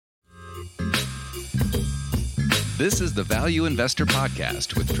This is the Value Investor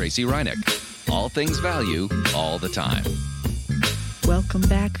Podcast with Tracy Reinick. All things value, all the time. Welcome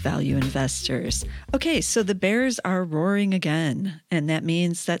back, value investors. Okay, so the bears are roaring again, and that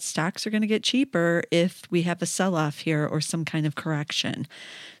means that stocks are going to get cheaper if we have a sell-off here or some kind of correction.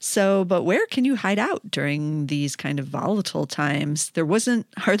 So, but where can you hide out during these kind of volatile times? There wasn't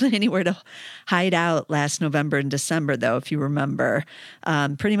hardly anywhere to hide out last November and December, though, if you remember.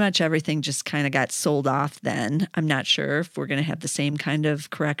 Pretty much everything just kind of got sold off then. I'm not sure if we're going to have the same kind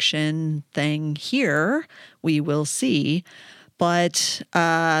of correction thing here. We will see. But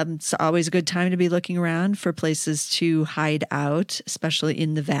it's always a good time to be looking around for places to hide out, especially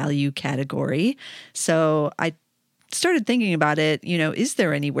in the value category. So I started thinking about it, is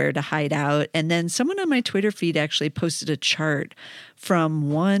there anywhere to hide out? And then someone on my Twitter feed actually posted a chart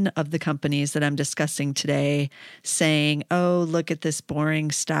from one of the companies that I'm discussing today saying, oh, look at this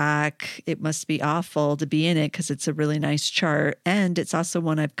boring stock. It must be awful to be in it because it's a really nice chart. And it's also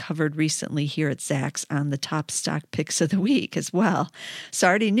one I've covered recently here at Zacks on the top stock picks of the week as well. So I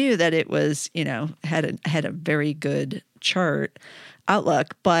already knew that it was, had a very good chart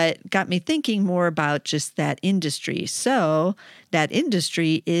outlook, but got me thinking more about just that industry. So that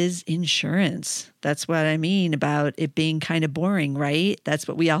industry is insurance. That's what I mean about it being kind of boring, right? That's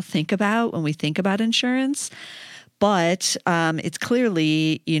what we all think about when we think about insurance. But it's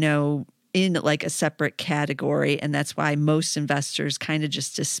clearly, in like a separate category. And that's why most investors kind of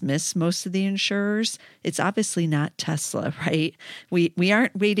just dismiss most of the insurers. It's obviously not Tesla, right? We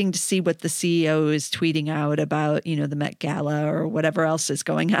aren't waiting to see what the CEO is tweeting out about, the Met Gala or whatever else is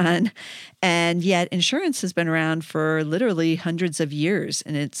going on. And yet insurance has been around for literally hundreds of years.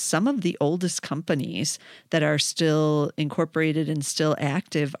 And it's some of the oldest companies that are still incorporated and still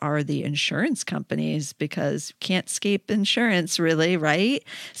active are the insurance companies because you can't escape insurance really, right?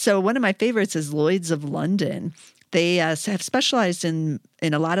 So one of my favorites is Lloyd's of London. They have specialized in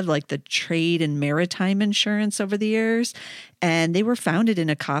a lot of like the trade and maritime insurance over the years. And they were founded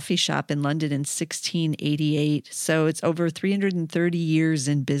in a coffee shop in London in 1688. So it's over 330 years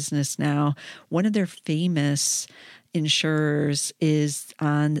in business now. One of their famous insurers is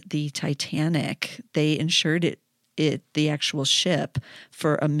on the Titanic. They insured it the actual ship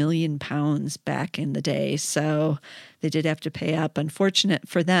for £1 million back in the day. So they did have to pay up. Unfortunate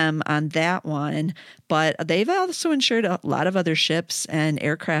for them on that one. But they've also insured a lot of other ships and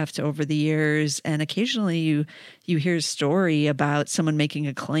aircraft over the years. And occasionally you hear a story about someone making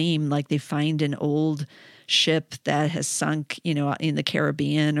a claim, like they find an old ship that has sunk, in the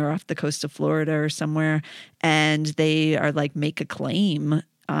Caribbean or off the coast of Florida or somewhere. And they are like, make a claim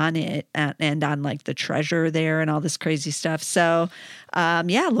on it and on like the treasure there and all this crazy stuff. So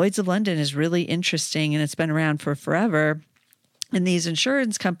Lloyd's of London is really interesting and it's been around for forever. And these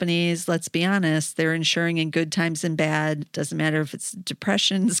insurance companies, let's be honest, they're insuring in good times and bad. Doesn't matter if it's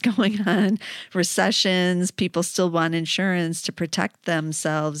depressions going on, recessions, people still want insurance to protect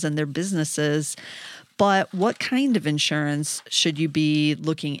themselves and their businesses. But what kind of insurance should you be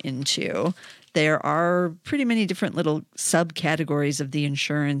looking into? There are pretty many different little subcategories of the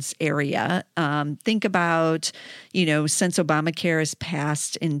insurance area. Think about, since Obamacare has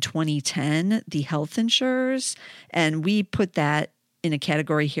passed in 2010, the health insurers, and we put that in a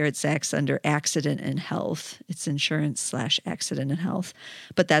category here at Zacks under accident and health. It's insurance/accident and health.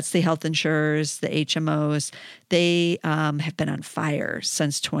 But that's the health insurers, the HMOs. They have been on fire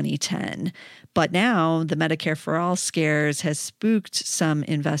since 2010. But now the Medicare for All scares has spooked some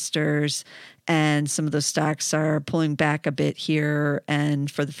investors, and some of those stocks are pulling back a bit here. And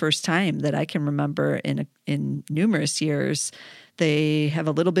for the first time that I can remember in numerous years, they have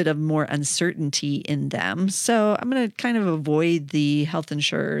a little bit of more uncertainty in them. So I'm going to kind of avoid the health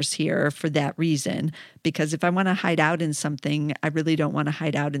insurers here for that reason, because if I want to hide out in something, I really don't want to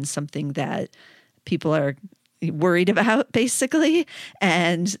hide out in something that people are worried about, basically.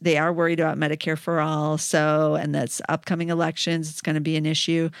 And they are worried about Medicare for All. So, and that's upcoming elections. It's going to be an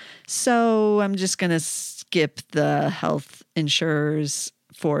issue. So I'm just going to skip the health insurers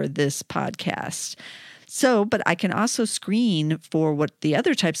for this podcast. So, but I can also screen for what the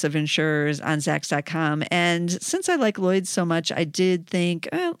other types of insurers on Zacks.com. And since I like Lloyd's so much, I did think,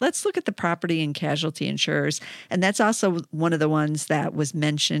 let's look at the property and casualty insurers. And that's also one of the ones that was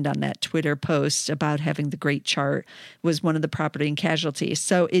mentioned on that Twitter post about having the great chart, was one of the property and casualty.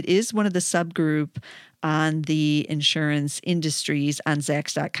 So it is one of the subgroup on the insurance industries on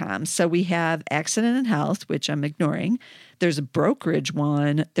Zacks.com. So we have accident and health, which I'm ignoring. There's a brokerage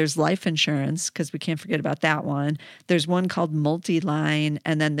one. There's life insurance, because we can't forget about that one. There's one called multi-line,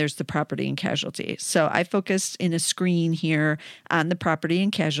 and then there's the property and casualty. So I focused in a screen here on the property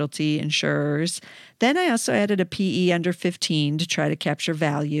and casualty insurers. Then I also added a PE under 15 to try to capture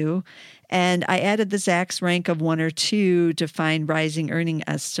value. And I added the Zacks rank of 1 or 2 to find rising earning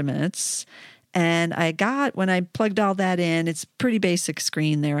estimates. And I got, when I plugged all that in, it's a pretty basic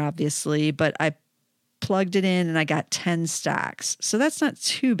screen there, obviously, but I plugged it in and I got 10 stocks. So that's not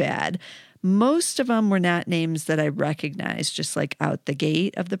too bad. Most of them were not names that I recognized, just like out the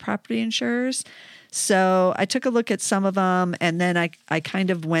gate of the property insurers. So I took a look at some of them, and then I kind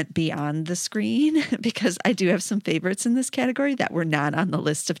of went beyond the screen because I do have some favorites in this category that were not on the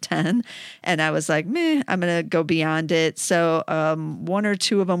list of 10. And I was like, meh, I'm going to go beyond it. So 1 or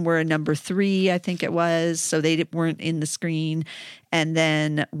 2 of them were a number 3, I think it was. So they weren't in the screen. And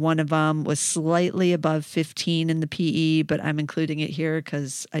then one of them was slightly above 15 in the PE, but I'm including it here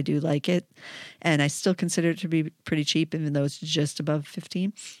because I do like it. And I still consider it to be pretty cheap, even though it's just above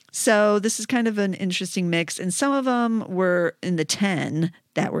 15. So this is kind of an interesting mix. And some of them were in the 10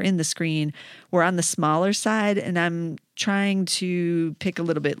 that were in the screen were on the smaller side. And I'm trying to pick a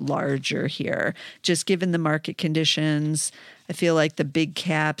little bit larger here, just given the market conditions. I feel like the big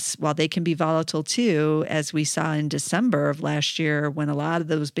caps, while they can be volatile too, as we saw in December of last year when a lot of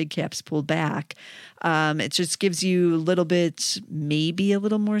those big caps pulled back, it just gives you a little bit, maybe a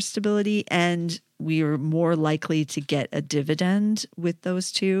little more stability, and we are more likely to get a dividend with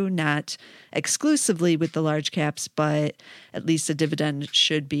those two, not exclusively with the large caps, but at least a dividend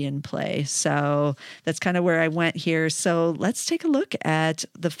should be in play. So that's kind of where I went here. So let's take a look at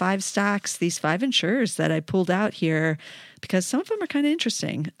the 5 stocks, these 5 insurers that I pulled out here, because some of them are kind of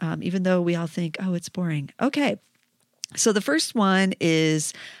interesting, even though we all think, oh, it's boring. Okay. So the first one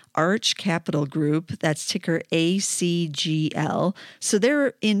is Arch Capital Group. That's ticker ACGL. So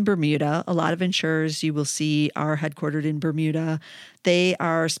they're in Bermuda. A lot of insurers you will see are headquartered in Bermuda. They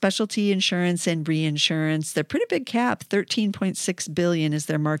are specialty insurance and reinsurance. They're pretty big cap. $13.6 billion is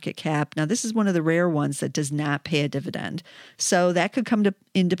their market cap. Now, this is one of the rare ones that does not pay a dividend. So that could come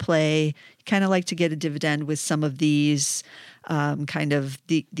into play. Kind of like to get a dividend with some of these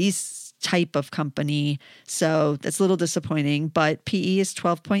these type of company. So that's a little disappointing, but PE is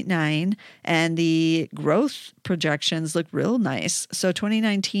 12.9 and the growth projections look real nice. So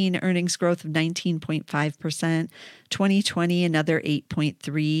 2019 earnings growth of 19.5%, 2020 another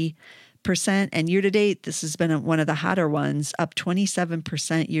 8.3%, and year to date this has been one of the hotter ones, up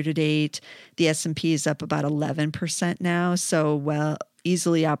 27% year to date. The S&P is up about 11% now, so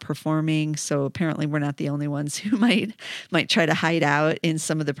easily outperforming. So apparently we're not the only ones who might try to hide out in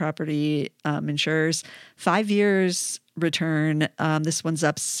some of the property insurers. 5 years return, this one's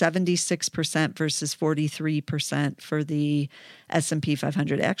up 76% versus 43% for the S&P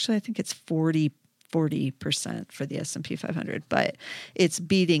 500. Actually, I think it's 40% for the S&P 500, but it's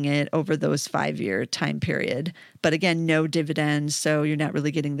beating it over those 5-year time period. But again, no dividend, so you're not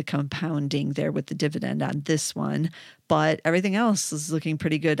really getting the compounding there with the dividend on this one. But everything else is looking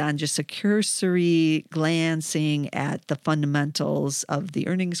pretty good on just a cursory glancing at the fundamentals of the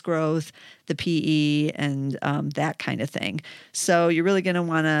earnings growth, the PE, and that kind of thing. So you're really going to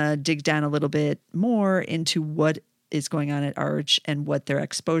want to dig down a little bit more into what is going on at Arch and what their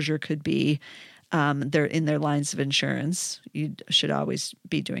exposure could be. They're in their lines of insurance. You should always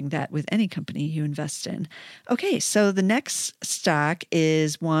be doing that with any company you invest in. Okay, so the next stock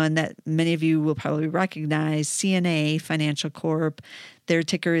is one that many of you will probably recognize, CNA Financial Corp. Their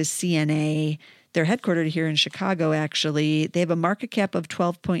ticker is CNA. They're headquartered here in Chicago, actually. They have a market cap of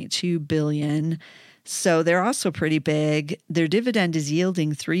 $12.2 billion. So they're also pretty big. Their dividend is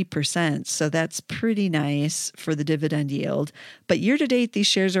yielding 3%, so that's pretty nice for the dividend yield. But year to date, these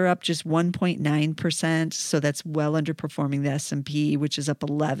shares are up just 1.9%, so that's well underperforming the S&P, which is up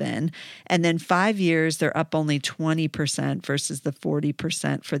 11. And then 5 years, they're up only 20% versus the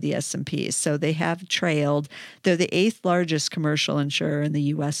 40% for the S&P. So they have trailed. They're the 8th largest commercial insurer in the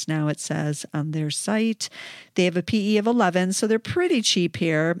U.S. now, it says on their site. They have a PE of 11, so they're pretty cheap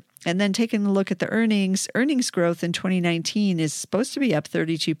here. And then taking a look at the earnings growth in 2019 is supposed to be up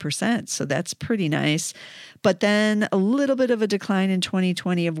 32%. So that's pretty nice. But then a little bit of a decline in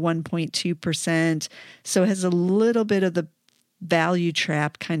 2020 of 1.2%. So it has a little bit of the value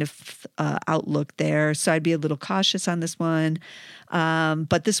trap kind of outlook there. So I'd be a little cautious on this one.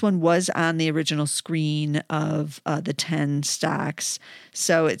 But this one was on the original screen of the 10 stocks.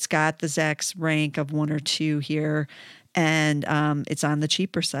 So it's got the Zacks rank of 1 or 2 here. and it's on the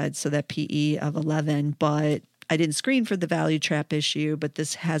cheaper side. So that PE of 11, but I didn't screen for the value trap issue, but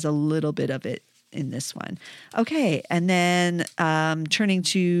this has a little bit of it in this one. Okay, and then turning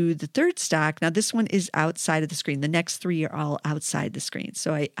to the third stock. Now this one is outside of the screen. The next three are all outside the screen.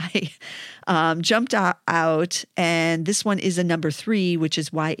 So I jumped out, and this one is a number 3, which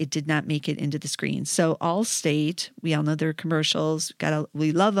is why it did not make it into the screen. So Allstate, we all know their commercials.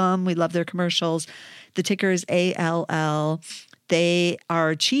 We love them. We love their commercials. The ticker is ALL. They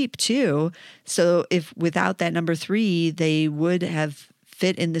are cheap too. So if without that number 3, they would have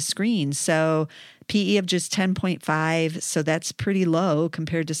fit in the screen. So PE of just 10.5. So that's pretty low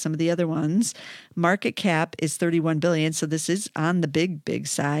compared to some of the other ones. Market cap is 31 billion. So this is on the big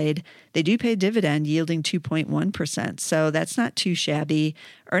side. They do pay dividend yielding 2.1%. So that's not too shabby.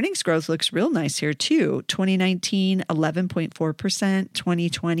 Earnings growth looks real nice here too. 2019, 11.4%,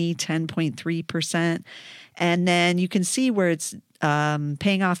 2020, 10.3%. And then you can see where it's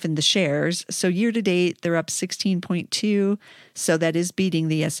paying off in the shares. So year to date, they're up 16.2. So that is beating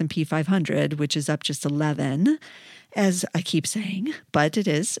the S&P 500, which is up just 11, as I keep saying, but it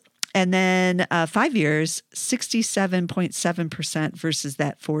is. And then 5 years, 67.7% versus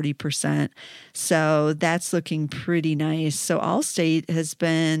that 40%. So that's looking pretty nice. So Allstate has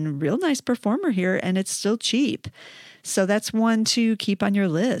been a real nice performer here, and it's still cheap. So that's one to keep on your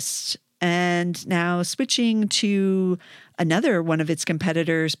list. And now switching to another one of its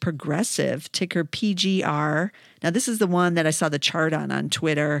competitors, Progressive, ticker PGR. Now, this is the one that I saw the chart on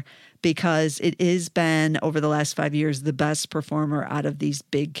Twitter because it has been, over the last 5 years, the best performer out of these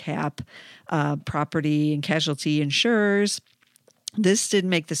big cap property and casualty insurers. This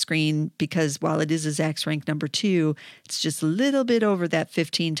didn't make the screen because while it is a Zacks rank number 2, it's just a little bit over that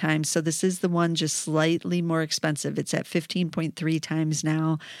 15 times. So this is the one just slightly more expensive. It's at 15.3 times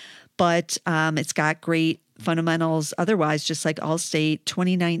now. But it's got great fundamentals otherwise, just like Allstate.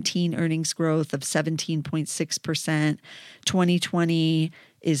 2019 earnings growth of 17.6%. 2020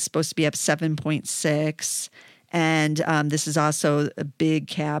 is supposed to be up 7.6%. And this is also a big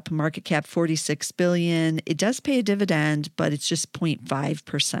cap, market cap 46 billion. It does pay a dividend, but it's just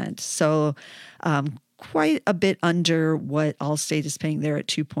 0.5%. So quite a bit under what Allstate is paying there at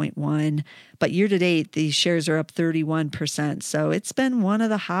 2.1. But year to date, these shares are up 31%. So it's been one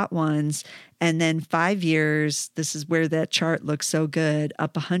of the hot ones. And then 5 years, this is where that chart looks so good,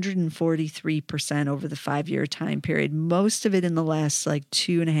 up 143% over the 5-year time period. Most of it in the last like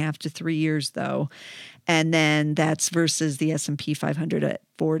 2.5 to 3 years, though. And then that's versus the S&P 500 at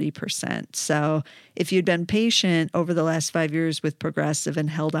 40%. So if you'd been patient over the last 5 years with Progressive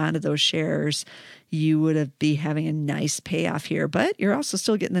and held on to those shares, you would be having a nice payoff here. But you're also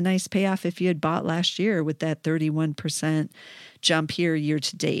still getting the nice payoff if you had bought last year with that 31% jump here year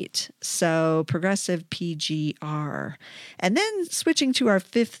to date. So Progressive PGR. And then switching to our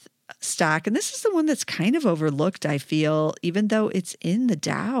fifth stock, and this is the one that's kind of overlooked, I feel, even though it's in the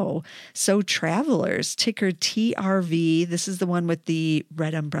Dow. So Travelers, ticker TRV. This is the one with the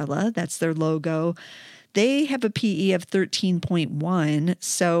red umbrella. That's their logo. They have a PE of 13.1.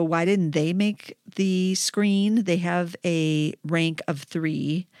 So why didn't they make the screen? They have a rank of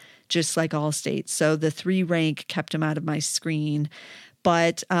 3, just like Allstate. So the 3 rank kept them out of my screen.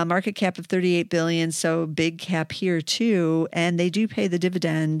 But market cap of 38 billion, so big cap here too. And they do pay the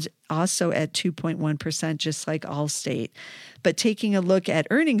dividend also at 2.1%, just like Allstate. But taking a look at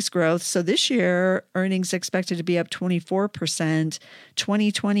earnings growth, so this year, earnings expected to be up 24%,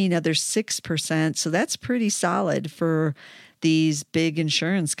 2020 another 6%. So that's pretty solid for these big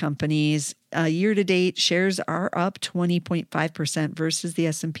insurance companies. Year to date, shares are up 20.5% versus the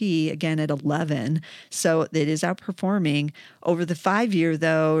S&P, again at 11. So it is outperforming. Over the 5 year,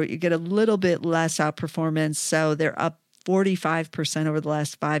 though, you get a little bit less outperformance. So they're up 45% over the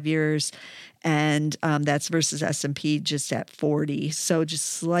last 5 years. And that's versus S&P just at 40. So just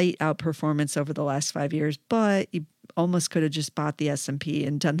slight outperformance over the last 5 years, but you almost could have just bought the S&P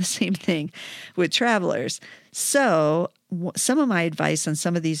and done the same thing with Travelers. So some of my advice on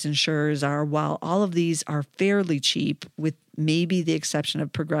some of these insurers are, while all of these are fairly cheap, with maybe the exception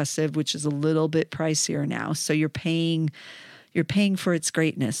of Progressive, which is a little bit pricier now. So you're paying for its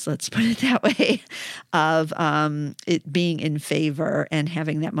greatness, let's put it that way, of it being in favor and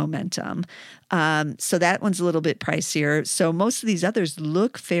having that momentum. So that one's a little bit pricier. So most of these others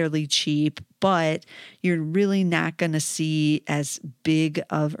look fairly cheap, but you're really not going to see as big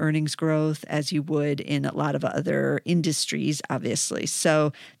of earnings growth as you would in a lot of other industries, obviously.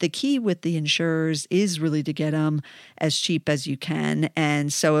 So the key with the insurers is really to get them as cheap as you can.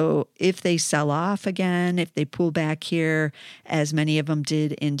 And so if they sell off again, if they pull back here, as many of them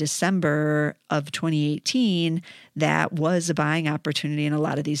did in December of 2018, that was a buying opportunity in a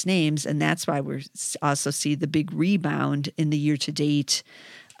lot of these names. And that's why we also see the big rebound in the year to date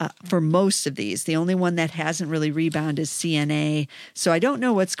for most of these. The only one that hasn't really rebounded is CNA. So I don't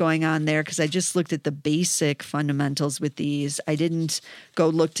know what's going on there because I just looked at the basic fundamentals with these. I didn't go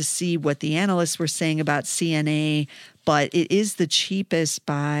look to see what the analysts were saying about CNA, but it is the cheapest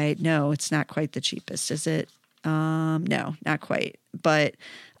by, no, it's not quite the cheapest, is it? No, not quite. But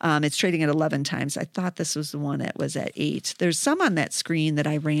it's trading at 11 times. I thought this was the one that was at 8. There's some on that screen that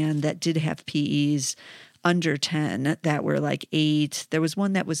I ran that did have PEs under 10 that were like 8. There was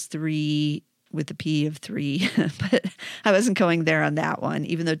one that was 3 with a P of 3, but I wasn't going there on that one,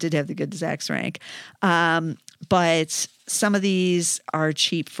 even though it did have the good Zacks rank. But some of these are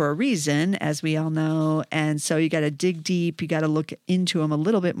cheap for a reason, as we all know. And so you got to dig deep. You got to look into them a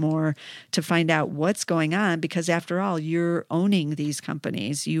little bit more to find out what's going on, because after all, you're owning these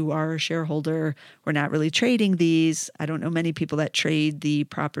companies. You are a shareholder. We're not really trading these. I don't know many people that trade the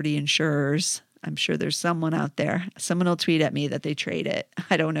property insurers. I'm sure there's someone out there. Someone will tweet at me that they trade it.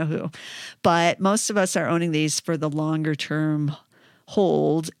 I don't know who. But most of us are owning these for the longer term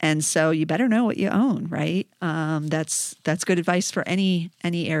hold. And so you better know what you own, right? That's good advice for any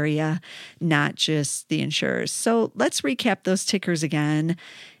area, not just the insurers. So let's recap those tickers again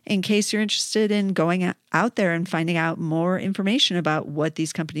in case you're interested in going out there and finding out more information about what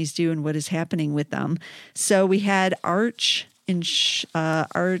these companies do and what is happening with them. So we had Arch,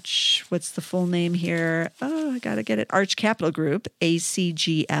 what's the full name here? Oh, I got to get it. Arch Capital Group,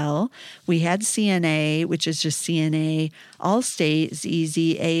 ACGL. We had CNA, which is just CNA. Allstate is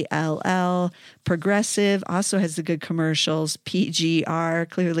EZALL. Progressive also has the good commercials. PGR,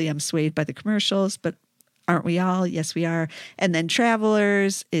 clearly I'm swayed by the commercials, but aren't we all? Yes, we are. And then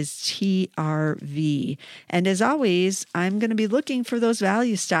Travelers is TRV. And as always, I'm going to be looking for those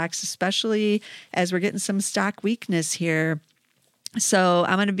value stocks, especially as we're getting some stock weakness here. So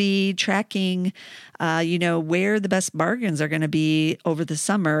I'm going to be tracking, where the best bargains are going to be over the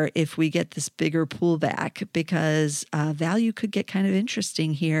summer if we get this bigger pullback, because value could get kind of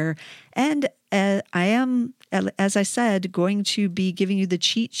interesting here. And I am, as I said, going to be giving you the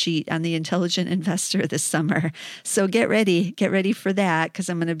cheat sheet on the Intelligent Investor this summer. So get ready for that, because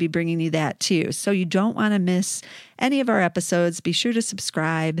I'm going to be bringing you that too. So you don't want to miss any of our episodes. Be sure to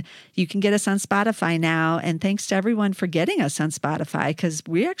subscribe. You can get us on Spotify now. And thanks to everyone for getting us on Spotify, because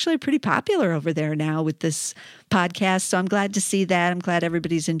we're actually pretty popular over there now with this podcast. So I'm glad to see that. I'm glad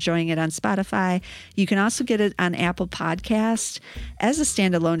everybody's enjoying it on Spotify. You can also get it on Apple Podcast as a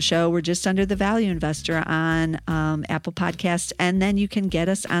standalone show. We're just under the Value Investor on Apple Podcast. And then you can get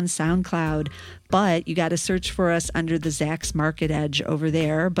us on SoundCloud. But you got to search for us under the Zacks Market Edge over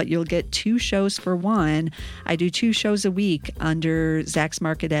there. But you'll get 2 shows for one. I do 2 shows a week under Zacks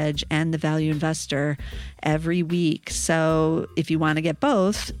Market Edge and the Value Investor every week. So if you want to get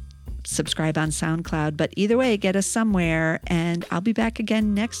both, subscribe on SoundCloud. But either way, get us somewhere. And I'll be back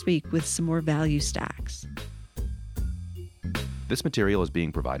again next week with some more value stocks. This material is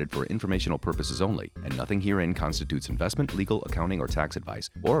being provided for informational purposes only, and nothing herein constitutes investment, legal, accounting, or tax advice,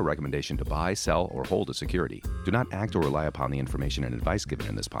 or a recommendation to buy, sell, or hold a security. Do not act or rely upon the information and advice given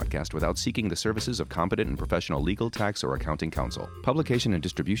in this podcast without seeking the services of competent and professional legal, tax, or accounting counsel. Publication and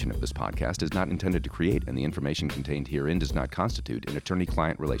distribution of this podcast is not intended to create, and the information contained herein does not constitute an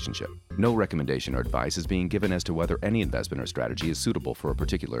attorney-client relationship. No recommendation or advice is being given as to whether any investment or strategy is suitable for a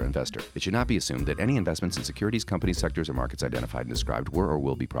particular investor. It should not be assumed that any investments in securities, companies, sectors, or markets identified and described were or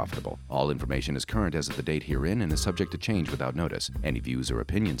will be profitable. All information is current as of the date herein and is subject to change without notice. Any views or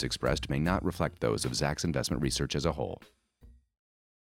opinions expressed may not reflect those of Zacks Investment Research as a whole.